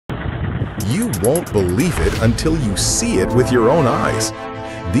You won't believe it until you see it with your own eyes.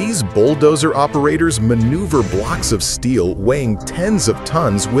 These bulldozer operators maneuver blocks of steel weighing tens of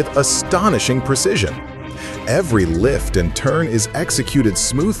tons with astonishing precision. Every lift and turn is executed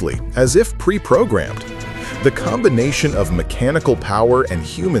smoothly, as if pre-programmed. The combination of mechanical power and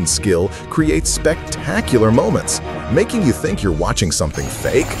human skill creates spectacular moments, making you think you're watching something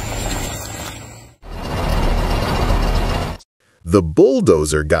fake. The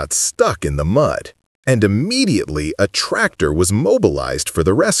bulldozer got stuck in the mud, and immediately a tractor was mobilized for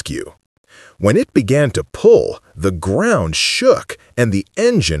the rescue. When it began to pull, the ground shook and the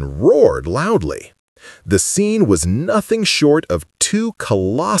engine roared loudly. The scene was nothing short of two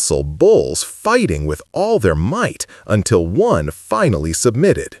colossal bulls fighting with all their might until one finally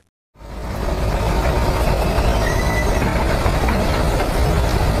submitted.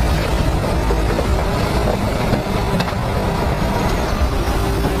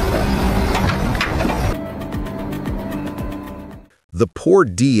 The poor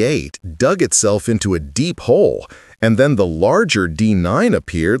D8 dug itself into a deep hole, and then the larger D9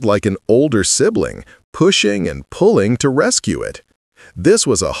 appeared like an older sibling, pushing and pulling to rescue it. This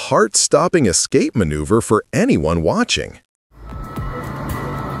was a heart-stopping escape maneuver for anyone watching.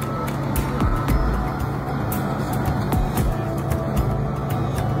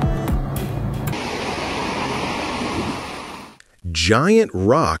 Giant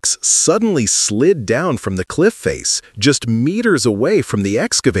rocks suddenly slid down from the cliff face, just meters away from the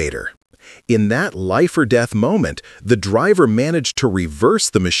excavator. In that life-or-death moment, the driver managed to reverse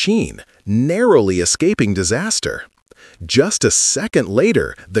the machine, narrowly escaping disaster. Just a second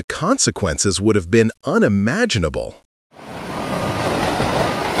later, the consequences would have been unimaginable.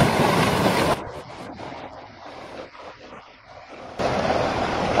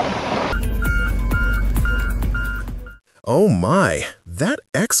 Oh my, that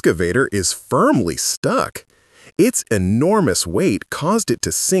excavator is firmly stuck. Its enormous weight caused it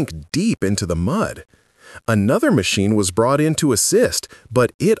to sink deep into the mud. Another machine was brought in to assist,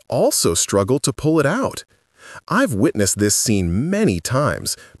 but it also struggled to pull it out. I've witnessed this scene many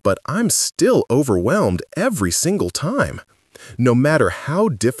times, but I'm still overwhelmed every single time. No matter how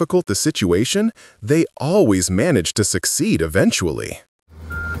difficult the situation, they always manage to succeed eventually.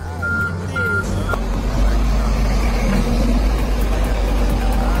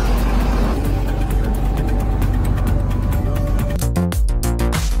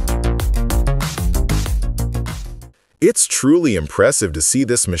 It's truly impressive to see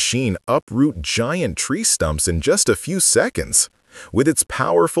this machine uproot giant tree stumps in just a few seconds. With its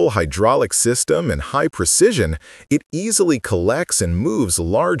powerful hydraulic system and high precision, it easily collects and moves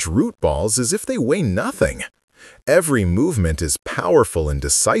large root balls as if they weigh nothing. Every movement is powerful and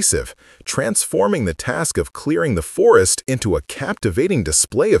decisive, transforming the task of clearing the forest into a captivating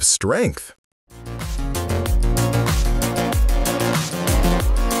display of strength.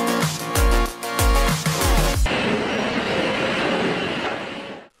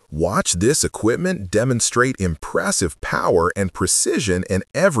 Watch this equipment demonstrate impressive power and precision in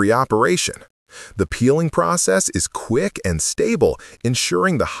every operation. The peeling process is quick and stable,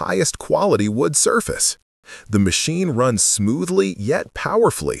 ensuring the highest quality wood surface. The machine runs smoothly yet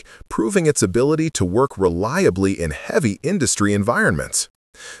powerfully, proving its ability to work reliably in heavy industry environments.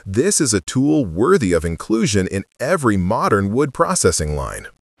 This is a tool worthy of inclusion in every modern wood processing line.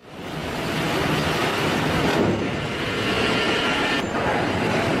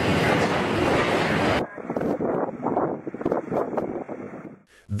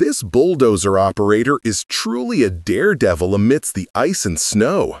 This bulldozer operator is truly a daredevil amidst the ice and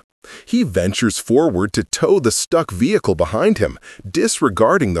snow. He ventures forward to tow the stuck vehicle behind him,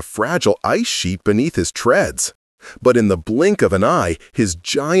 disregarding the fragile ice sheet beneath his treads. But in the blink of an eye, his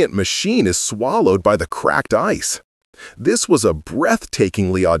giant machine is swallowed by the cracked ice. This was a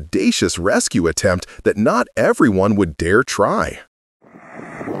breathtakingly audacious rescue attempt that not everyone would dare try.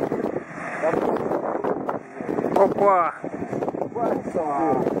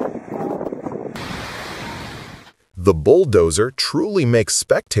 The bulldozer truly makes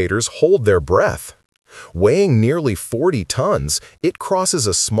spectators hold their breath. Weighing nearly 40 tons, it crosses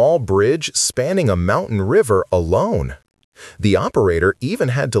a small bridge spanning a mountain river alone. The operator even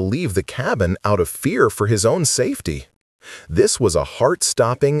had to leave the cabin out of fear for his own safety. This was a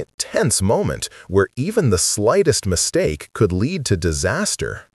heart-stopping, tense moment where even the slightest mistake could lead to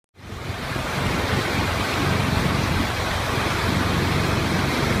disaster.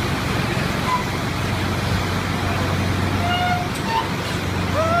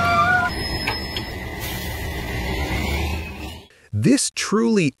 This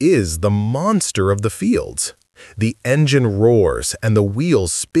truly is the monster of the fields. The engine roars and the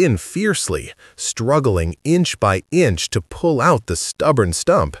wheels spin fiercely, struggling inch by inch to pull out the stubborn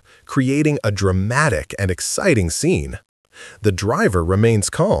stump, creating a dramatic and exciting scene. The driver remains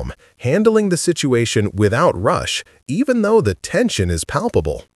calm, handling the situation without rush, even though the tension is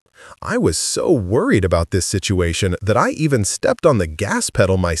palpable. I was so worried about this situation that I even stepped on the gas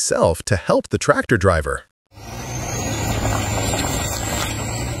pedal myself to help the tractor driver.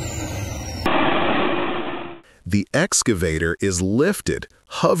 The excavator is lifted,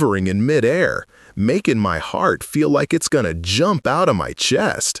 hovering in midair, making my heart feel like it's gonna jump out of my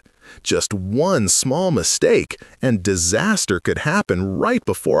chest. Just one small mistake, and disaster could happen right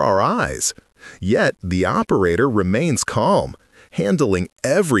before our eyes. Yet, the operator remains calm, handling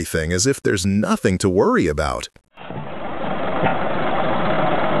everything as if there's nothing to worry about.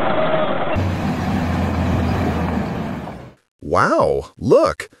 Wow,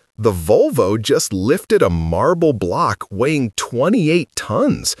 look! The Volvo just lifted a marble block weighing 28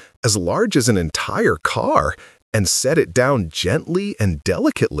 tons, as large as an entire car, and set it down gently and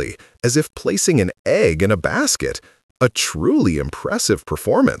delicately, as if placing an egg in a basket. A truly impressive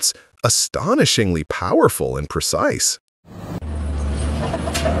performance, astonishingly powerful and precise.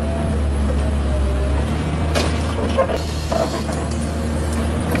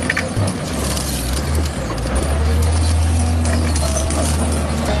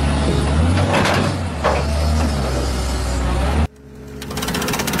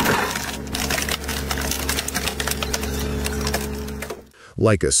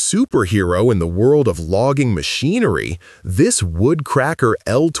 Like a superhero in the world of logging machinery, this Woodcracker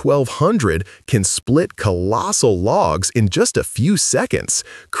L1200 can split colossal logs in just a few seconds,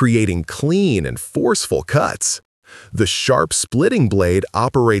 creating clean and forceful cuts. The sharp splitting blade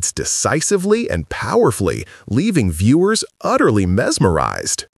operates decisively and powerfully, leaving viewers utterly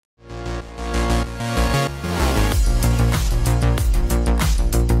mesmerized.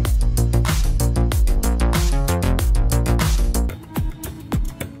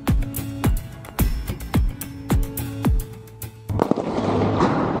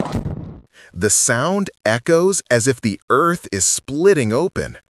 The sound echoes as if the earth is splitting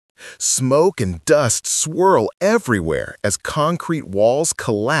open. Smoke and dust swirl everywhere as concrete walls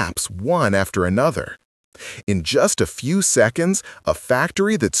collapse one after another. In just a few seconds, a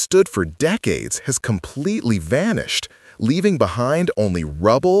factory that stood for decades has completely vanished, leaving behind only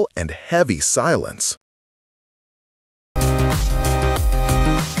rubble and heavy silence.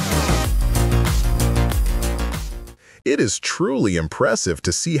 It is truly impressive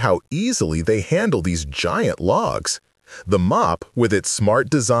to see how easily they handle these giant logs. The mop, with its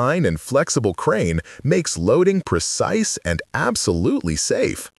smart design and flexible crane, makes loading precise and absolutely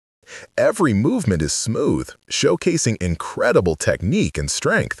safe. Every movement is smooth, showcasing incredible technique and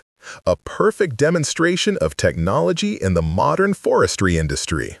strength. A perfect demonstration of technology in the modern forestry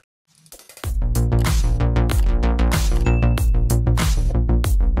industry.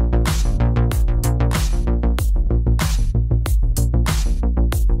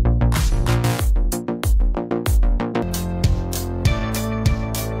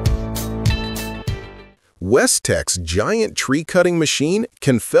 Westech's giant tree-cutting machine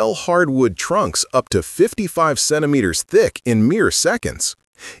can fell hardwood trunks up to 55 centimeters thick in mere seconds.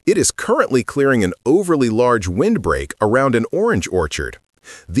 It is currently clearing an overly large windbreak around an orange orchard.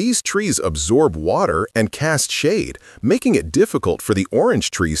 These trees absorb water and cast shade, making it difficult for the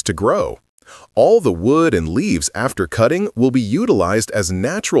orange trees to grow. All the wood and leaves after cutting will be utilized as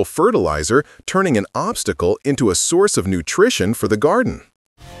natural fertilizer, turning an obstacle into a source of nutrition for the garden.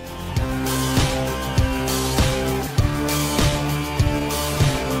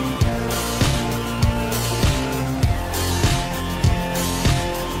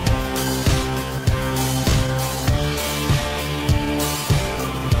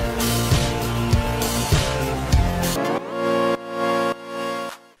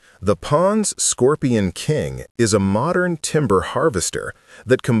 The Pond's Scorpion King is a modern timber harvester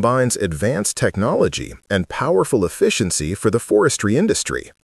that combines advanced technology and powerful efficiency for the forestry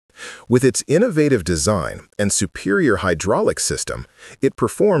industry. With its innovative design and superior hydraulic system, it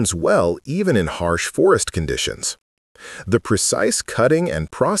performs well even in harsh forest conditions. The precise cutting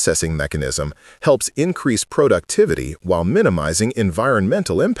and processing mechanism helps increase productivity while minimizing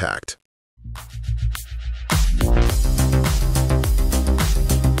environmental impact.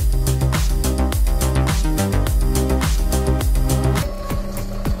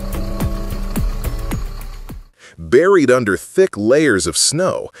 Buried under thick layers of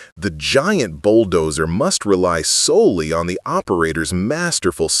snow, the giant bulldozer must rely solely on the operator's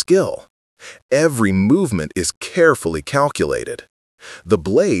masterful skill. Every movement is carefully calculated. The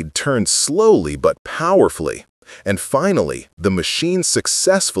blade turns slowly but powerfully, And finally, the machine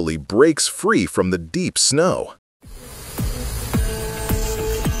successfully breaks free from the deep snow.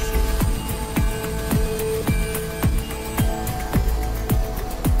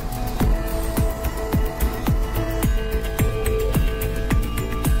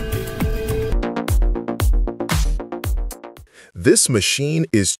 This machine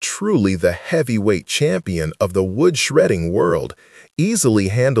is truly the heavyweight champion of the wood shredding world, easily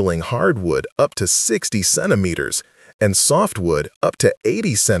handling hardwood up to 60 centimeters and softwood up to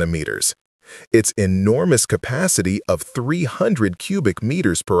 80 centimeters. Its enormous capacity of 300 cubic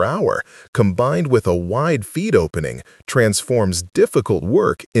meters per hour, combined with a wide feed opening, transforms difficult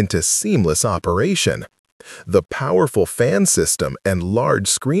work into seamless operation. The powerful fan system and large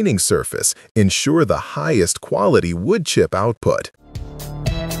screening surface ensure the highest quality wood chip output.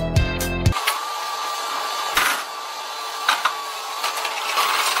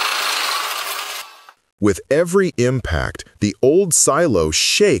 With every impact, the old silo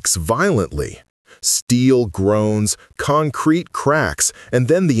shakes violently. Steel groans, concrete cracks, and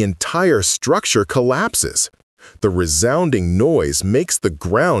then the entire structure collapses. The resounding noise makes the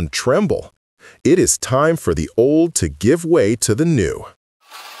ground tremble. It is time for the old to give way to the new.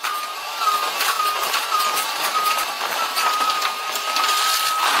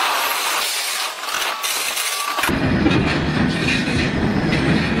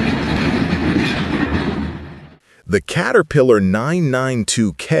 The Caterpillar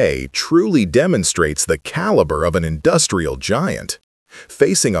 992K truly demonstrates the caliber of an industrial giant.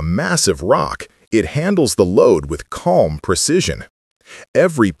 Facing a massive rock, it handles the load with calm precision.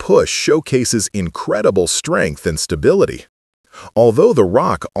 Every push showcases incredible strength and stability. Although the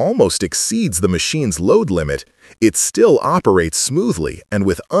rock almost exceeds the machine's load limit, it still operates smoothly and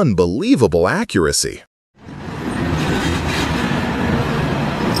with unbelievable accuracy.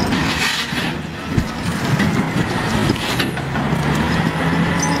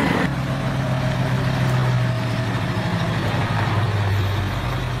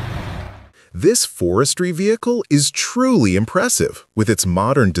 This forestry vehicle is truly impressive with its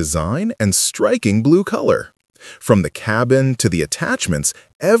modern design and striking blue color. From the cabin to the attachments,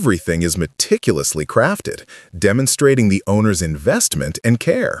 everything is meticulously crafted, demonstrating the owner's investment and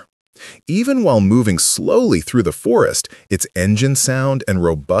care. Even while moving slowly through the forest, its engine sound and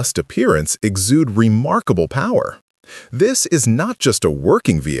robust appearance exude remarkable power. This is not just a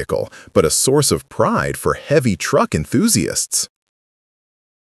working vehicle, but a source of pride for heavy truck enthusiasts.